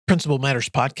Principal Matters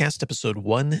Podcast, episode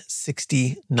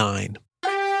 169.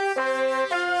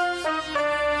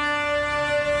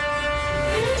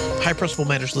 Hi, Principal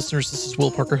Matters listeners. This is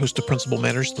Will Parker, host of Principal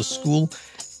Matters, the School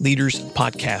Leaders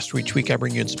Podcast, where each week I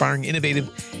bring you inspiring, innovative,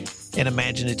 and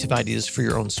imaginative ideas for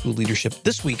your own school leadership.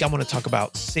 This week, I want to talk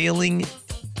about sailing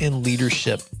and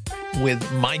leadership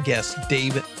with my guest,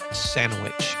 Dave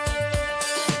Sandowich.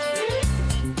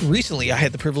 Recently, I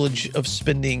had the privilege of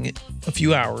spending a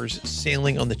few hours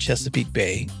sailing on the Chesapeake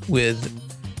Bay with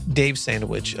Dave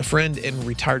Sandowich, a friend and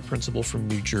retired principal from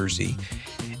New Jersey.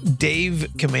 Dave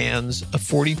commands a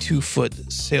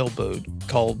 42-foot sailboat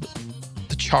called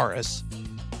the Charis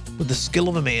with the skill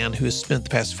of a man who has spent the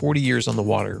past 40 years on the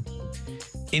water.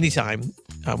 Anytime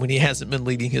when he hasn't been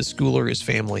leading his school or his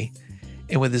family.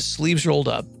 And with his sleeves rolled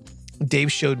up,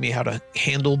 Dave showed me how to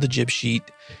handle the jib sheet,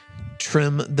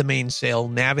 trim the mainsail,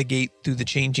 navigate through the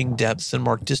changing depths, and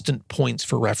mark distant points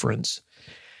for reference.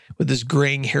 With his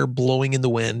graying hair blowing in the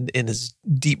wind and his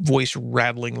deep voice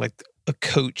rattling like a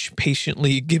coach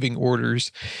patiently giving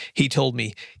orders, he told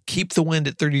me, keep the wind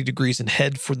at 30 degrees and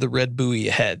head for the red buoy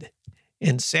ahead.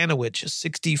 And Sandowich, a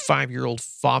 65-year-old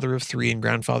father of three and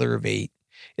grandfather of eight,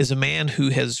 is a man who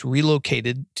has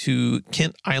relocated to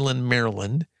Kent Island,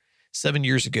 Maryland 7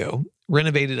 years ago,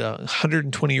 renovated a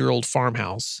 120-year-old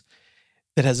farmhouse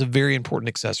that has a very important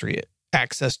accessory,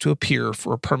 access to a pier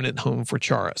for a permanent home for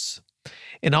Charis.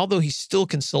 And although he still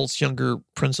consults younger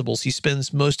principals, he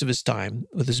spends most of his time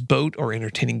with his boat or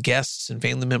entertaining guests and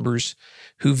family members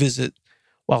who visit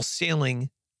while sailing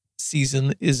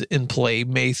season is in play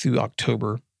May through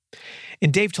October.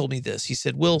 And Dave told me this. He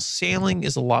said, Will, sailing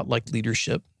is a lot like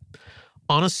leadership.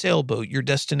 On a sailboat, your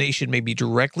destination may be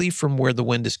directly from where the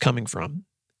wind is coming from.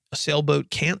 A sailboat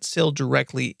can't sail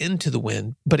directly into the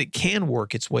wind, but it can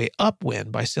work its way upwind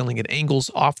by sailing at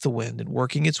angles off the wind and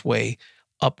working its way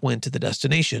upwind to the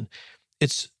destination.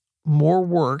 It's more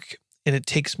work and it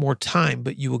takes more time,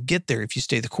 but you will get there if you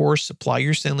stay the course, apply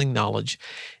your sailing knowledge,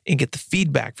 and get the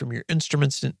feedback from your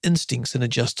instruments and instincts and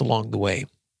adjust along the way.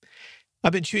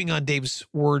 I've been chewing on Dave's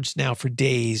words now for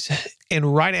days,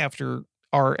 and right after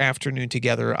our afternoon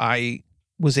together, I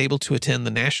was able to attend the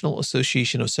National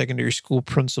Association of Secondary School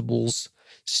Principals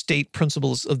State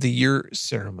Principals of the Year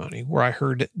ceremony, where I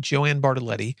heard Joanne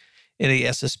Bartoletti,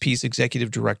 NASSP's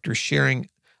executive director, sharing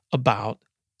about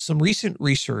some recent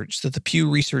research that the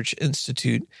Pew Research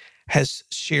Institute has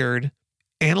shared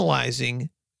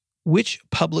analyzing which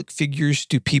public figures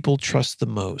do people trust the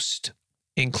most,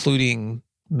 including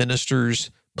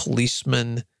ministers,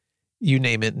 policemen, you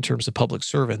name it, in terms of public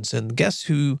servants. And guess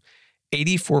who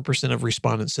 84% of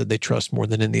respondents said they trust more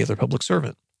than any other public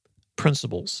servant?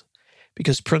 Principals.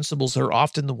 Because principals are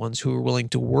often the ones who are willing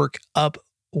to work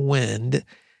upwind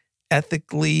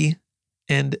ethically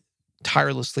and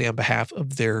tirelessly on behalf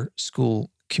of their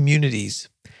school communities.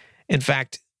 In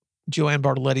fact, Joanne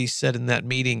Bartoletti said in that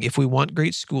meeting, if we want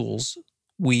great schools,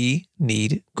 we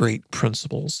need great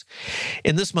principals.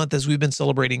 And this month, as we've been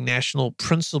celebrating National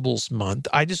Principals Month,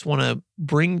 I just want to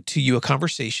bring to you a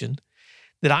conversation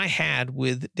that I had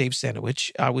with Dave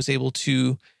Sandowich. I was able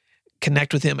to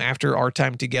connect with him after our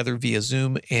time together via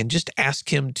Zoom and just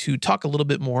ask him to talk a little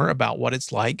bit more about what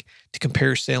it's like to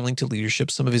compare sailing to leadership,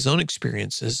 some of his own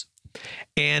experiences.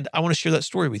 And I want to share that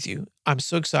story with you. I'm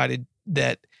so excited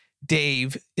that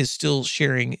Dave is still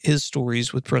sharing his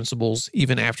stories with principals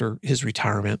even after his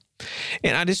retirement.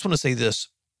 And I just want to say this,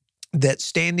 that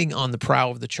standing on the prow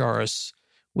of the Charis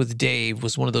with Dave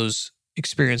was one of those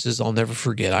experiences I'll never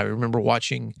forget. I remember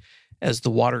watching as the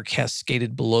water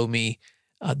cascaded below me.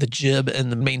 The jib and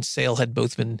the mainsail had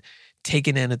both been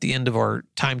taken in at the end of our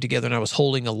time together, and I was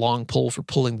holding a long pole for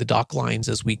pulling the dock lines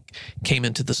as we came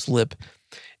into the slip.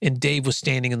 And Dave was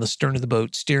standing in the stern of the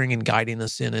boat, steering and guiding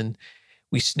us in, and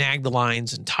we snagged the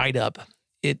lines and tied up.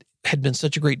 It had been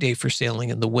such a great day for sailing,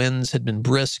 and the winds had been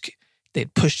brisk. They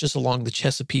had pushed us along the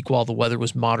Chesapeake while the weather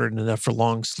was moderate enough for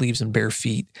long sleeves and bare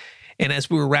feet. And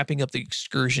as we were wrapping up the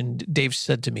excursion, Dave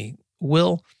said to me,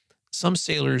 Will, some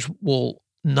sailors will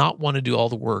not want to do all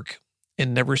the work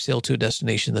and never sail to a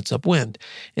destination that's upwind.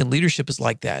 And leadership is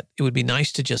like that. It would be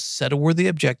nice to just set a worthy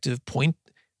objective, point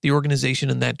the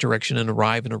organization in that direction, and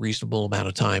arrive in a reasonable amount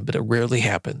of time, but it rarely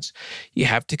happens. You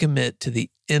have to commit to the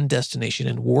end destination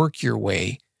and work your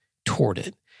way toward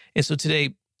it. And so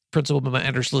today, Principal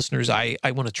Matters listeners, I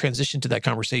want to transition to that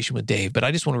conversation with Dave, but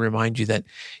I just want to remind you that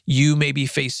you may be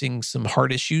facing some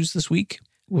hard issues this week.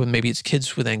 Well, maybe it's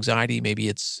kids with anxiety, maybe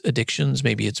it's addictions,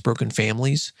 maybe it's broken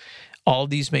families. All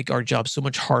of these make our job so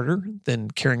much harder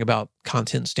than caring about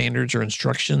content standards or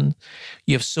instruction.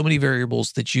 You have so many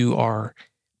variables that you are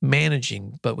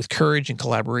managing, but with courage and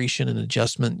collaboration and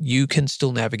adjustment, you can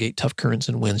still navigate tough currents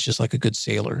and winds just like a good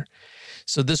sailor.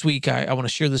 So this week, I want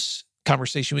to share this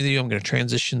conversation with you. I'm going to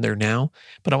transition there now,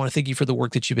 but I want to thank you for the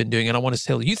work that you've been doing. And I want to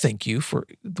tell you thank you for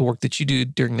the work that you do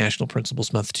during National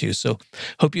Principals Month too. So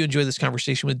hope you enjoy this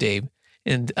conversation with Dave.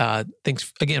 And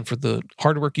thanks again for the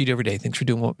hard work you do every day. Thanks for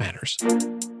doing what matters.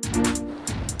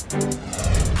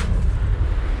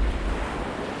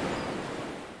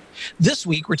 This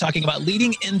week, we're talking about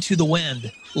leading into the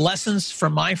wind, lessons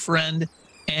from my friend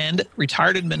and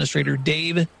retired administrator,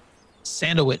 Dave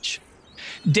Sandowich.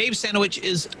 Dave Sandowich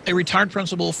is a retired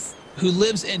principal who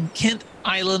lives in Kent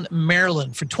Island,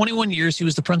 Maryland. For 21 years, he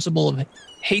was the principal of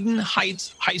Hayden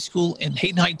Heights High School in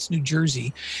Hayden Heights, New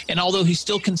Jersey. And although he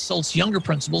still consults younger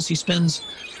principals, he spends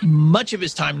much of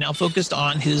his time now focused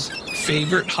on his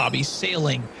favorite hobby,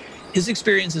 sailing. His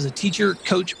experience as a teacher,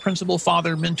 coach, principal,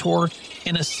 father, mentor,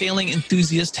 and a sailing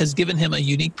enthusiast has given him a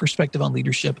unique perspective on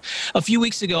leadership. A few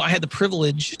weeks ago, I had the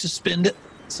privilege to spend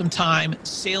some time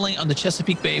sailing on the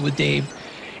Chesapeake Bay with Dave.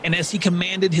 And as he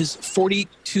commanded his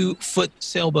 42-foot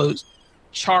sailboat,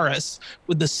 Charis,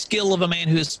 with the skill of a man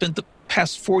who has spent the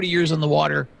past 40 years on the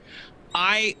water,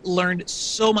 I learned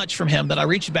so much from him that I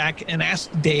reached back and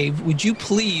asked Dave, would you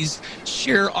please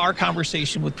share our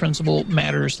conversation with Principal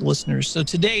Matters listeners? So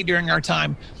today, during our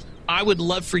time, I would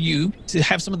love for you to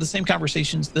have some of the same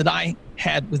conversations that I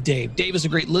had with Dave. Dave is a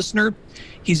great listener.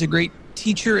 He's a great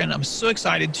teacher, and I'm so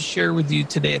excited to share with you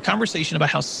today a conversation about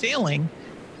how sailing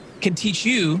can teach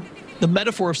you, the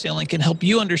metaphor of sailing can help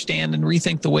you understand and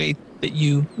rethink the way that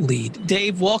you lead.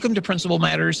 Dave, welcome to Principal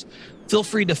Matters. Feel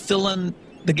free to fill in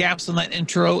the gaps in that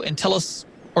intro and tell us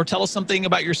something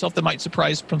about yourself that might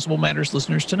surprise Principal Matters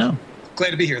listeners to know.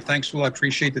 Glad to be here. Thanks, Will. I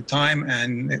appreciate the time.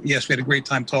 And yes, we had a great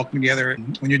time talking together.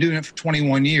 When you're doing it for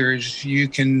 21 years, you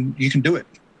can do it.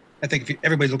 I think if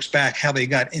everybody looks back how they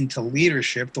got into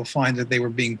leadership, they'll find that they were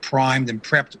being primed and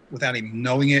prepped without even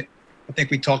knowing it. I think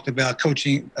we talked about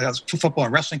coaching, football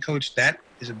and wrestling coach. That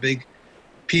is a big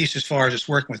piece as far as just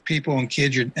working with people and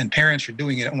kids and parents. You're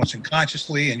doing it almost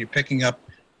unconsciously, and you're picking up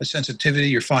a sensitivity.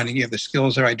 You're finding you have the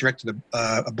skills there. I directed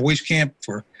a boys camp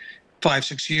for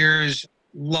 5-6 years.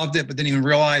 Loved it, but didn't even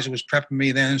realize it was prepping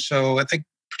me then. So I think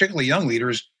particularly young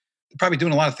leaders, they're probably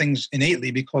doing a lot of things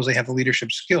innately because they have the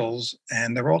leadership skills,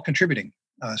 and they're all contributing.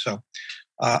 Other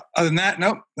than that,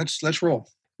 no, let's roll.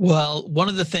 Well, one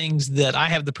of the things that I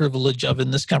have the privilege of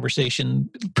in this conversation,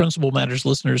 Principal Matters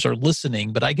listeners are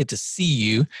listening, but I get to see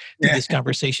you through this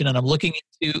conversation, and I'm looking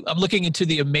into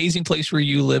the amazing place where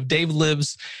you live. Dave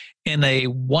lives in a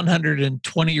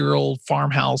 120-year-old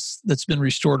farmhouse that's been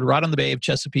restored right on the bay of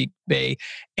Chesapeake Bay.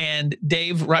 And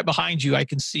Dave, right behind you, I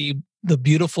can see the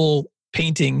beautiful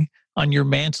painting on your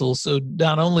mantle. So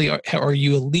not only are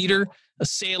you a leader, a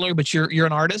sailor, but you're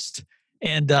an artist.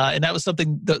 And that was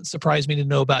something that surprised me to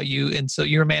know about you. And so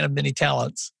you're a man of many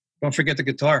talents. Don't forget the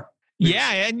guitar.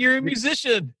 And you're a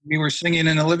musician. We were singing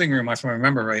in the living room, if I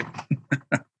remember right.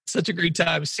 Such a great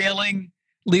time. Sailing,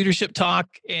 leadership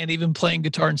talk, and even playing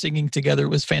guitar and singing together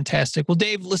was fantastic. Well,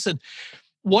 Dave, listen,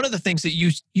 one of the things that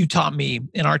you taught me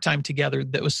in our time together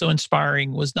that was so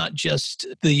inspiring was not just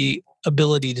the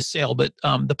ability to sail, but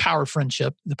the power of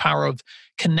friendship, the power of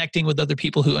connecting with other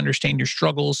people who understand your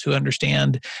struggles, who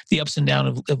understand the ups and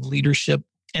downs of leadership.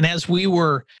 And as we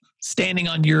were standing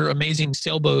on your amazing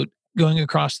sailboat going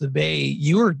across the bay,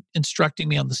 you were instructing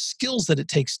me on the skills that it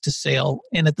takes to sail.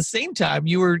 And at the same time,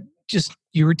 you were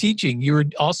teaching. You were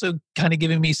also kind of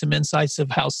giving me some insights of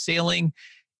how sailing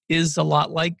is a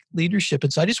lot like leadership.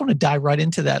 And so I just want to dive right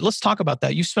into that. Let's talk about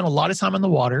that. You've spent a lot of time on the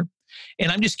water,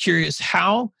 and I'm just curious,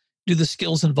 how do the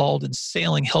skills involved in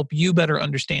sailing help you better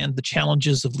understand the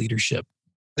challenges of leadership?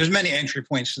 There's many entry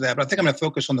points to that, but I think I'm going to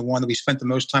focus on the one that we spent the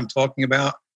most time talking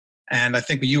about. And I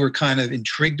think you were kind of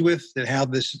intrigued with that, how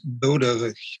this boat of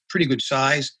a pretty good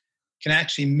size can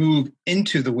actually move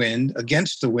into the wind,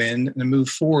 against the wind, and move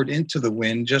forward into the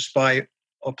wind just by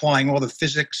applying all the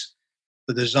physics,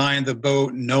 the design of the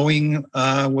boat, knowing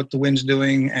what the wind's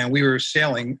doing, and we were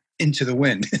sailing into the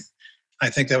wind. I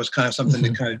think that was kind of something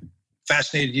that kind of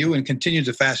fascinated you and continued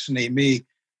to fascinate me.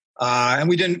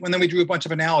 And then we drew a bunch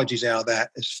of analogies out of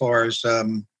that as far as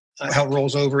how it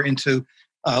rolls over into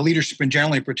leadership in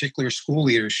general, in particular school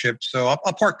leadership. So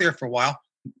I'll park there for a while.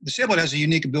 The sailboat has a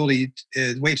unique ability,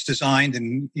 the way it's designed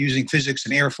and using physics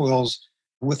and airfoils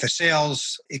with the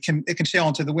sails, it can sail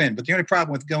into the wind. But the only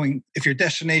problem with going, if your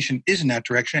destination is in that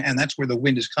direction, and that's where the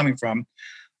wind is coming from,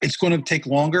 it's going to take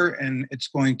longer and it's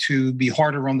going to be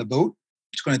harder on the boat.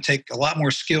 It's going to take a lot more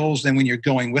skills than when you're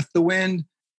going with the wind.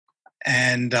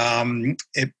 And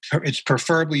it's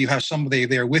preferably you have somebody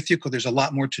there with you because there's a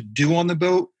lot more to do on the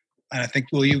boat. And I think,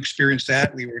 Will, you experienced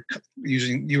that.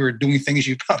 You were doing things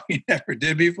you probably never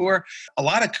did before. A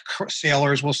lot of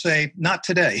sailors will say, not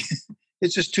today.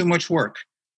 It's just too much work.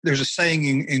 There's a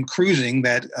saying in cruising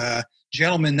that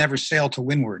gentlemen never sail to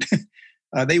windward.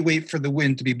 They wait for the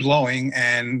wind to be blowing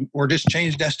or just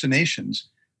change destinations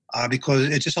because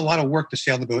it's just a lot of work to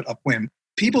sail the boat upwind.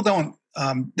 People don't,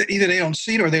 either they don't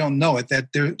see it or they don't know it, that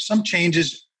some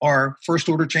changes are first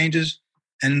order changes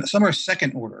and some are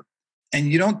second order. And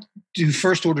you don't do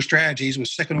first order strategies with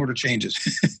second order changes.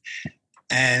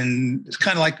 And it's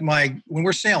kind of like when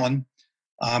we're sailing,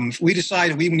 if we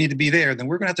decide we need to be there, then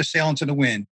we're going to have to sail into the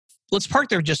wind. Let's park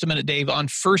there just a minute, Dave, on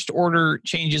first order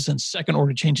changes and second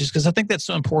order changes, because I think that's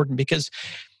so important. Because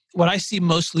what I see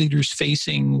most leaders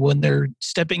facing when they're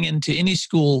stepping into any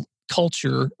school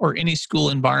culture or any school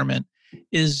environment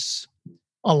is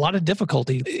a lot of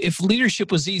difficulty. If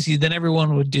leadership was easy, then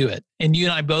everyone would do it. And you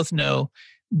and I both know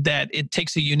that it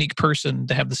takes a unique person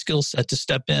to have the skill set to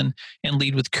step in and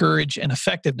lead with courage and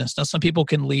effectiveness. Now, some people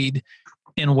can lead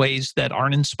in ways that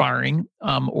aren't inspiring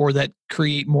or that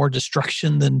create more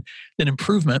destruction than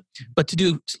improvement. But to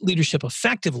do leadership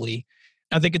effectively,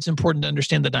 I think it's important to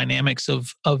understand the dynamics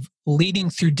of leading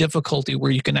through difficulty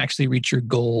where you can actually reach your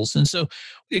goals. And so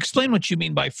explain what you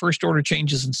mean by first order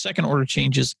changes and second order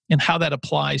changes and how that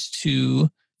applies to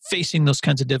facing those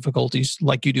kinds of difficulties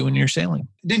like you do when you're sailing.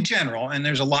 In general, and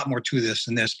there's a lot more to this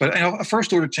than this, but a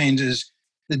first order change is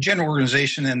the general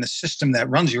organization and the system that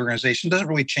runs the organization doesn't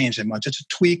really change that much. It's a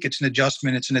tweak, it's an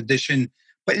adjustment, it's an addition.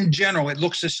 But in general, it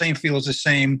looks the same, feels the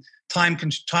same. Time,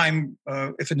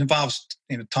 if it involves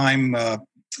time,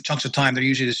 chunks of time, they're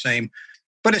usually the same.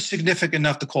 But it's significant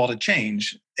enough to call it a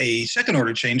change. A second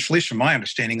order change, at least from my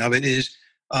understanding of it, is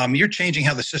you're changing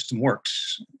how the system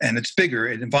works, and it's bigger.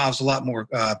 It involves a lot more.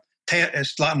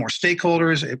 It's a lot more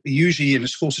stakeholders. It usually, in a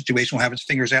school situation, will have its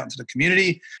fingers out into the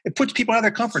community. It puts people out of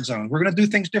their comfort zone. We're going to do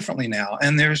things differently now.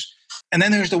 And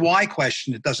then there's the why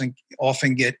question that doesn't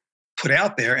often get put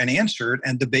out there and answered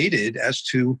and debated as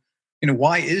to,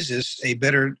 why is this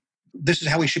this is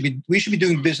how we should be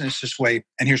doing business this way,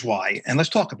 and here's why. And let's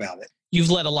talk about it. You've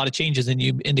led a lot of changes, and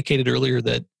you indicated earlier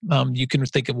that you can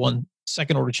think of one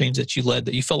second order change that you led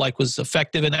that you felt like was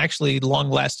effective and actually long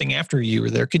lasting after you were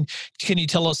there. Can you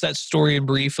tell us that story in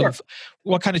brief of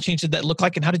what kind of change did that look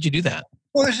like and how did you do that?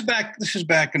 Well, this is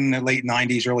back in the late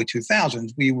 90s, early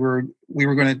 2000s. We were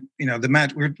going to, we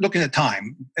were looking at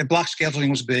time. And block scheduling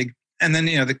was big. And then,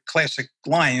 the classic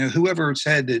line, whoever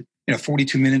said that,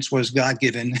 42 minutes was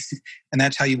God-given, and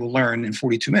that's how you will learn in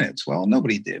 42 minutes. Well,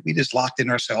 nobody did. We just locked in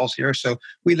ourselves here. So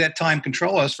we let time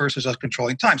control us versus us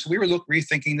controlling time. So we were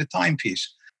rethinking the time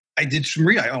piece. I did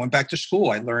I went back to school.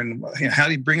 I learned how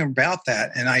do you bring about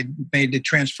that. And I made the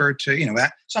transfer to,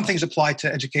 that some things apply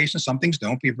to education, some things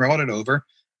don't. We brought it over.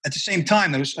 At the same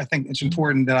time, I think it's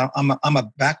important that I'm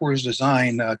a backwards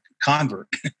design convert,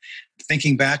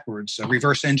 thinking backwards,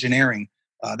 reverse engineering.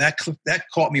 That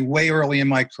caught me way early in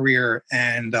my career,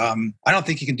 and I don't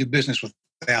think you can do business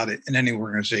without it in any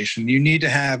organization. You need to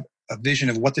have a vision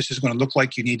of what this is going to look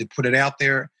like. You need to put it out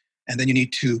there, and then you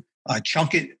need to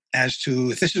chunk it as to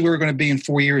if this is where we're going to be in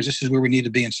 4 years, this is where we need to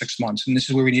be in 6 months, and this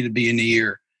is where we need to be in a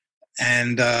year,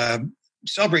 and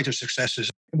celebrate their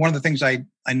successes. One of the things I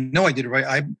know I did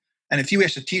right, and if you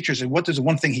ask the teachers, what is the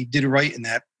one thing he did right in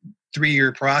that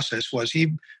 3-year process was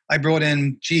I brought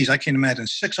in, I can't imagine,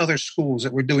 6 other schools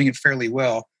that were doing it fairly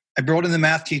well. I brought in the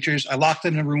math teachers. I locked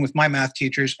them in a room with my math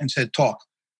teachers and said, talk.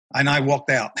 And I walked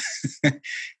out.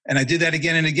 And I did that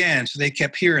again and again. So they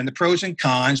kept hearing the pros and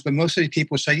cons, but most of the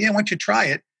people say, yeah, once you try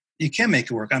it, you can make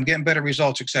it work. I'm getting better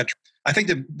results, etc. I think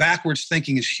the backwards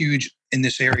thinking is huge in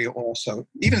this area also,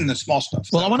 even in the small stuff.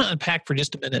 Well, I want to unpack for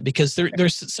just a minute because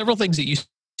there's several things that you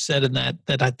said in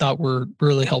that I thought were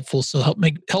really helpful. So help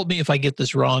me if I get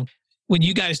this wrong. When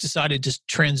you guys decided to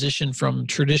transition from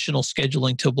traditional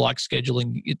scheduling to block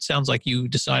scheduling, it sounds like you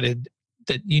decided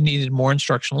that you needed more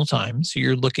instructional time. So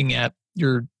you're looking at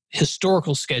your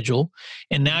historical schedule,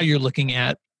 and now you're looking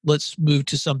at, let's move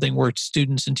to something where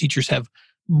students and teachers have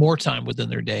more time within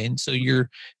their day. And so you're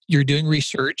doing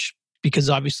research because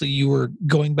obviously you were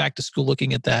going back to school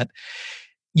looking at that.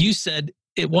 You said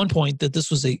at one point that this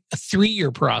was a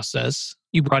 3-year process.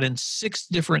 You brought in 6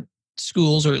 different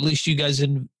schools, or at least you guys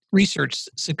researched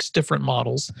 6 different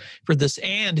models for this.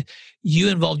 And you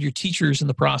involved your teachers in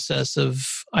the process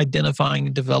of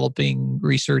identifying, developing,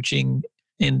 researching,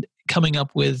 and coming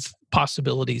up with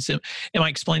possibilities. Am I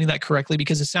explaining that correctly?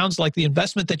 Because it sounds like the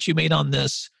investment that you made on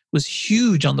this was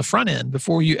huge on the front end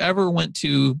before you ever went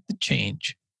to the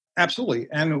change. Absolutely.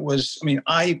 And it was,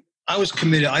 I was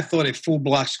committed. I thought a full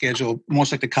block schedule,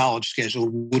 almost like the college schedule,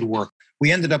 would work.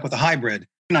 We ended up with a hybrid.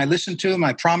 I listened to them.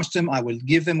 I promised them I would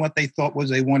give them what they thought was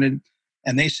they wanted.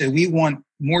 And they said, we want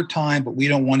more time, but we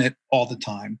don't want it all the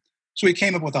time. So we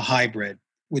came up with a hybrid,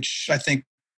 which I think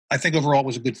overall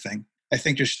was a good thing. I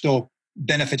think there's still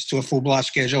benefits to a full block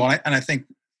schedule. And I think,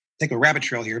 take a rabbit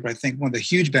trail here, but I think one of the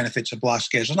huge benefits of block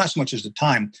schedules, not so much as the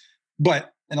time,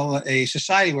 but in a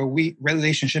society where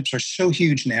relationships are so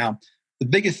huge now, the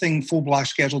biggest thing full block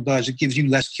schedule does, it gives you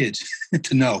less kids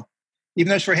to know. Even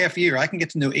though it's for half a year, I can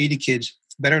get to know 80 kids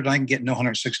better than I can get to know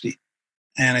 160.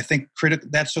 And I think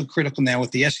that's so critical now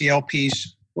with the SEL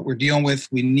piece, what we're dealing with.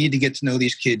 We need to get to know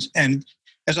these kids. And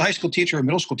as a high school teacher or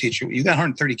middle school teacher, you got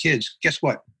 130 kids. Guess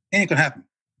what? It ain't going to happen.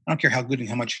 I don't care how good and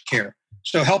how much you care.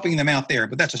 So helping them out there,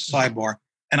 but that's a sidebar.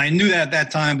 And I knew that at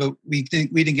that time, but we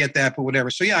didn't get that, but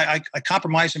whatever. So yeah, I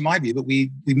compromised in my view, but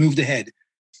we moved ahead,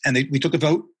 and we took a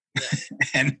vote.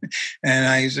 and when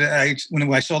I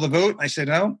saw the vote, I said,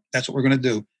 "Oh, that's what we're going to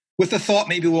do." With the thought,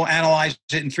 maybe we'll analyze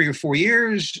it in 3 or 4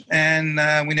 years, and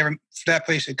we never. For that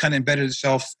place, it kind of embedded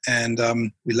itself, and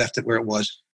we left it where it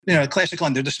was. Classic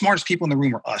line. They're the smartest people in the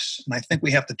room are us, and I think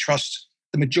we have to trust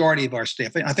the majority of our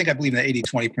staff. I believe in the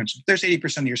 80-20 principle. There's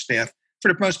 80% of your staff.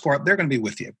 For the most part, they're going to be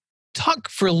with you. Talk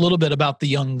for a little bit about the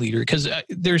young leader, because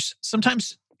there's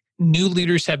sometimes new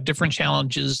leaders have different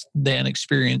challenges than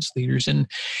experienced leaders. And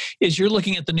as you're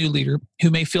looking at the new leader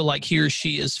who may feel like he or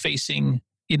she is facing,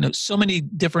 so many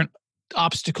different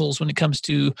obstacles when it comes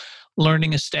to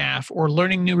learning a staff or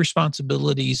learning new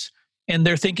responsibilities, and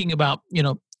they're thinking about,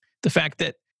 the fact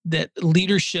that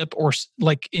leadership, or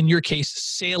like in your case,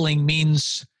 sailing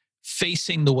means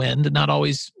facing the wind, not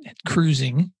always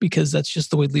cruising, because that's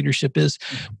just the way leadership is.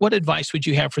 What advice would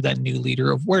you have for that new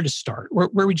leader of where to start?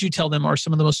 Where would you tell them are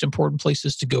some of the most important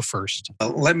places to go first?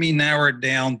 Let me narrow it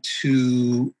down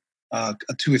to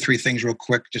 2 or 3 things real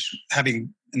quick.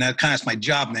 And that kind of is my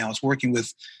job now, is working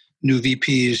with new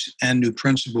VPs and new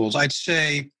principals. I'd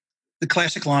say the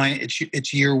classic line,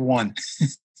 it's year one.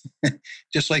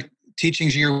 Just like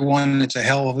teaching's year one, it's a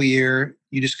hell of a year.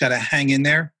 You just got to hang in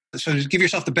there. So just give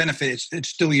yourself the benefit. It's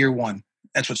still year one.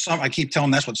 That's what I keep telling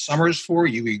them, that's what summer is for.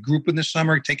 You regroup in the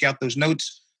summer, take out those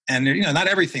notes, and not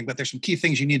everything, but there's some key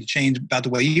things you need to change about the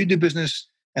way you do business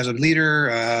as a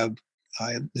leader,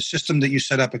 the system that you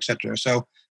set up, et cetera. So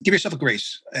give yourself a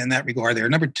grace in that regard there.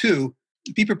 Number 2,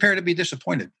 be prepared to be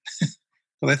disappointed.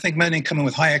 So I think many come in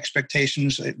with high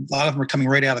expectations. A lot of them are coming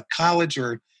right out of college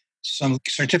or some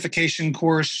certification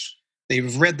course.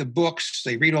 They've read the books.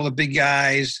 They read all the big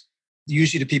guys.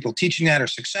 Usually the people teaching that are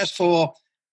successful,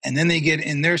 and then they get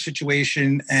in their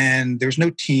situation and there's no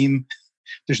team,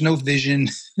 there's no vision,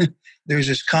 there's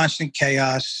this constant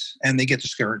chaos, and they get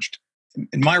discouraged.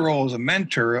 In my role as a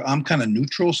mentor, I'm kind of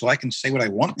neutral, so I can say what I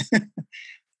want.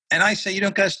 And I say, you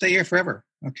don't got to stay here forever.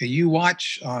 Okay, you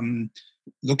watch,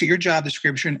 look at your job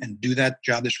description and do that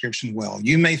job description well.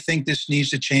 You may think this needs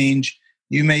to change.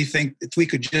 You may think if we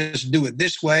could just do it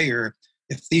this way, or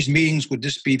if these meetings would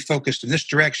just be focused in this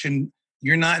direction.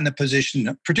 You're not in the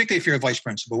position, particularly if you're a vice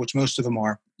principal, which most of them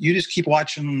are. You just keep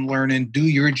watching and learning, do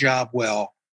your job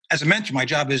well. As a mentor, my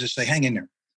job is to say, hang in there,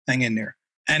 hang in there.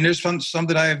 And there's some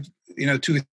that I've,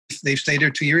 they've stayed there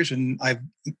 2 years, and I've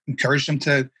encouraged them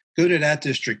to go to that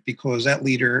district because that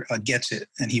leader gets it,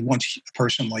 and he wants a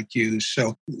person like you.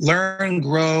 So learn,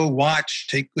 grow, watch,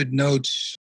 take good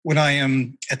notes. When I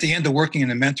am at the end of working in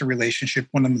a mentor relationship,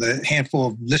 one of the handful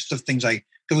of list of things I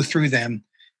go through them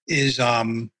is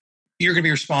you're going to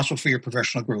be responsible for your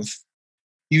professional growth.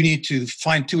 You need to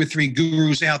find 2 or 3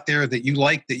 gurus out there that you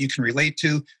like, that you can relate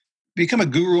to. Become a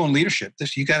guru in leadership.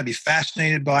 You got to be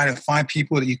fascinated by it, find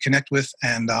people that you connect with,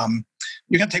 and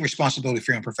you're going to take responsibility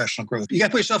for your own professional growth. You got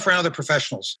to put yourself around other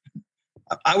professionals.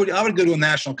 I would go to a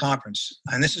national conference,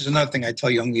 and this is another thing I tell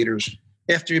young leaders.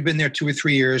 After you've been there 2 or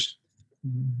 3 years,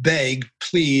 beg,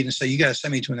 plead, and say, you got to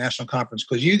send me to a national conference,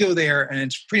 because you go there, and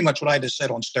it's pretty much what I just said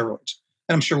on steroids.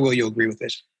 And I'm sure, Will, you'll agree with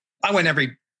this. I went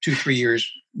every 2-3 years,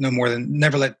 no more than,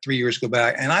 never let 3 years go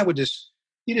by. And I would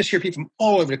you just hear people from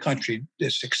all over the country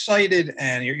just excited,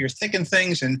 and you're thinking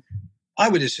things. And I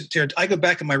would just sit there. I go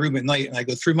back in my room at night and I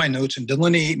go through my notes and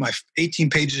delineate my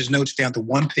 18 pages of notes down to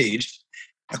 1 page.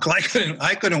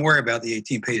 I couldn't worry about the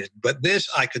 18 pages, but this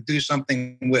I could do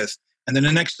something with. And then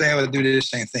the next day I would do the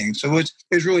same thing. So it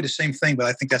was really the same thing, but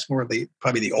I think that's more of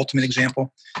probably the ultimate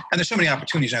example. And there's so many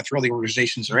opportunities after all the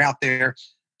organizations are out there.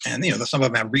 And, some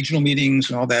of them have regional meetings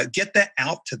and all that. Get that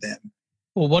out to them.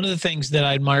 Well, one of the things that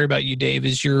I admire about you, Dave,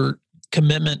 is your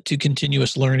commitment to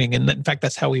continuous learning. And in fact,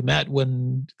 that's how we met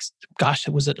when,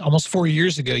 was it almost 4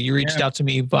 years ago? You reached out to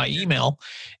me by email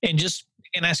and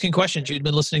asking questions. You'd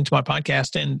been listening to my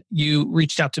podcast and you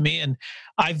reached out to me, and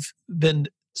I've been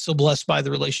so blessed by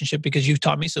the relationship because you've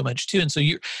taught me so much too. And so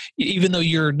even though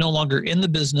you're no longer in the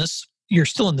business, you're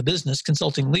still in the business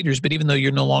consulting leaders, but even though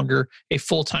you're no longer a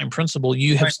full-time principal,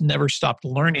 you have never stopped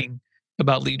learning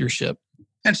about leadership.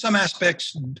 And some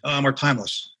aspects are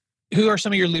timeless. Who are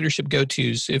some of your leadership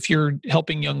go-tos? If you're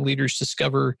helping young leaders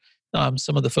discover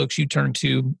some of the folks you turn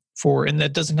to for, and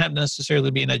that doesn't have to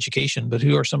necessarily be in education, but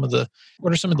what are some of the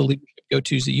leadership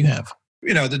go-tos that you have?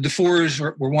 The DeFores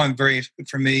were one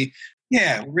for me.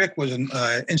 Yeah, Rick was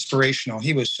inspirational.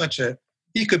 He was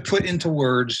he could put into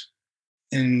words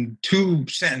in 2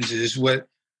 sentences what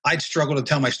I'd struggle to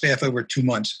tell my staff over 2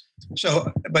 months.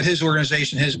 So, but his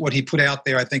organization, what he put out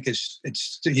there, I think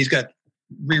he's got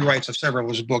rewrites of several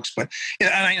of his books. But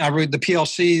I read the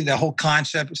PLC, the whole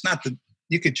concept. It's not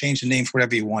you could change the name for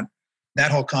whatever you want.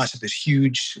 That whole concept is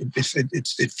huge.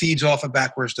 It feeds off of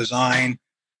backwards design.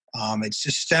 It's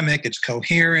systemic. It's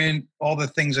coherent. All the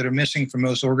things that are missing from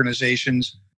most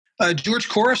organizations. George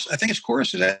Couros, I think it's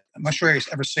Couros. I'm not sure I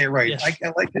ever say it right. Yes.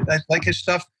 I like it. I like his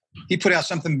stuff. He put out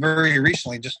something very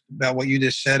recently just about what you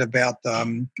just said about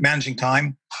managing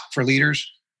time for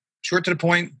leaders. Short to the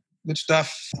point, good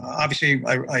stuff. Obviously,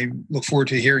 I look forward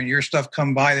to hearing your stuff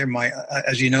come by there.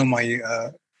 As you know, my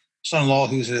son-in-law,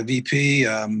 who's a VP,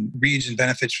 reads and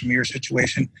benefits from your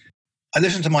situation. I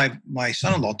listened to my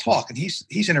son-in-law talk, and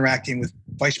he's interacting with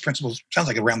vice principals, sounds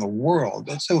like around the world.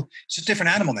 So it's a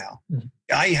different animal now. Mm-hmm.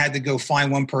 I had to go find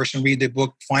one person, read their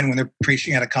book, find when they're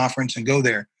preaching at a conference, and go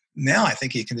there. Now I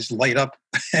think he can just light up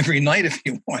every night if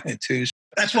he wanted to.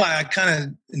 That's why I kind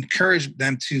of encourage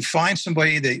them to find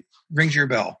somebody that rings your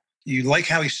bell. You like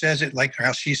how he says it, like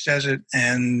how she says it,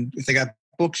 and if they got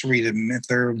books, read them. If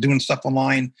they're doing stuff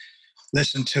online,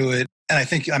 listen to it. And I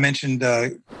think I mentioned,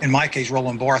 in my case,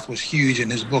 Roland Barthes was huge in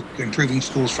his book, Improving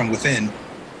Schools from Within.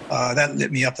 That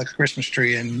lit me up like a Christmas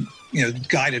tree and,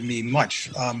 guided me much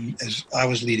as I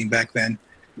was leading back then.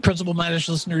 Principal Matters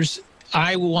listeners,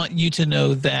 I want you to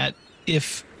know that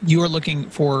if you are looking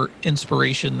for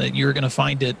inspiration, that you're going to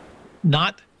find it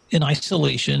not in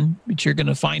isolation, but you're going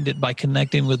to find it by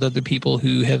connecting with other people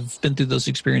who have been through those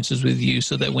experiences with you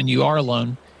so that when you are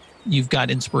alone, you've got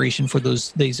inspiration for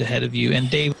those days ahead of you. And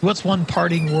Dave, what's one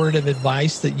parting word of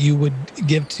advice that you would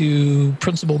give to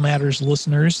Principal Matters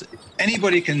listeners?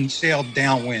 Anybody can sail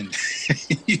downwind.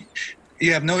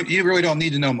 You really don't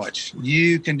need to know much.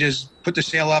 You can just put the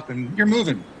sail up and you're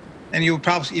moving. And you'll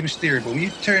probably even steer it. But when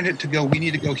you turn it to go, we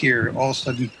need to go here, all of a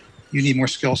sudden you need more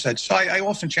skill sets. So I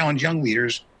often challenge young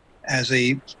leaders as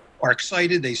they are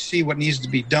excited, they see what needs to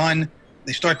be done,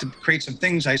 they start to create some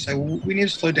things. I say, well, we need to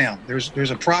slow down.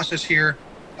 There's a process here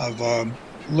of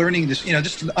learning this,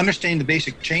 just understanding the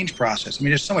basic change process. I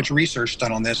mean, there's so much research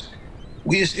done on this.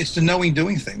 It's the knowing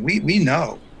doing thing. We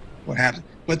know what happens,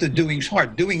 but the doing's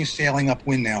hard. Doing is sailing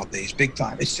upwind nowadays, big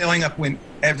time. It's sailing upwind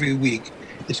every week.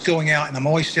 It's going out, and I'm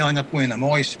always sailing upwind.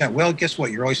 Well, guess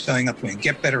what? You're always sailing upwind.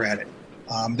 Get better at it.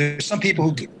 There's some people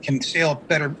who can sail up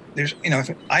better.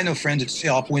 I know friends that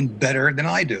sail upwind better than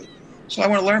I do. So I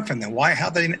want to learn from them.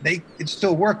 How it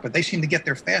still work, but they seem to get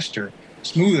there faster,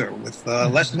 smoother, with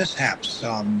less mishaps.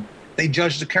 They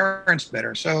judge the currents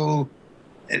better. So,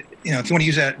 if you want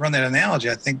to run that analogy,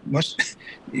 I think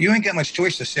you ain't got much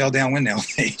choice to sail downwind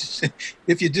nowadays.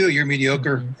 If you do, you're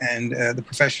mediocre, and the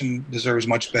profession deserves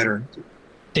much better.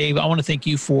 Dave, I want to thank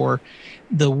you for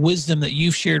the wisdom that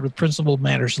you've shared with Principal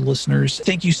Matters listeners.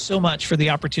 Thank you so much for the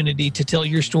opportunity to tell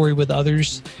your story with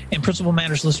others. And Principal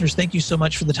Matters listeners, thank you so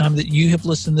much for the time that you have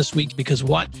listened this week, because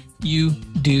what you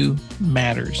do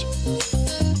matters.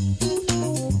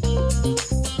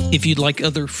 If you'd like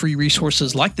other free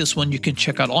resources like this one, you can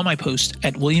check out all my posts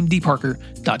at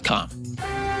williamdparker.com.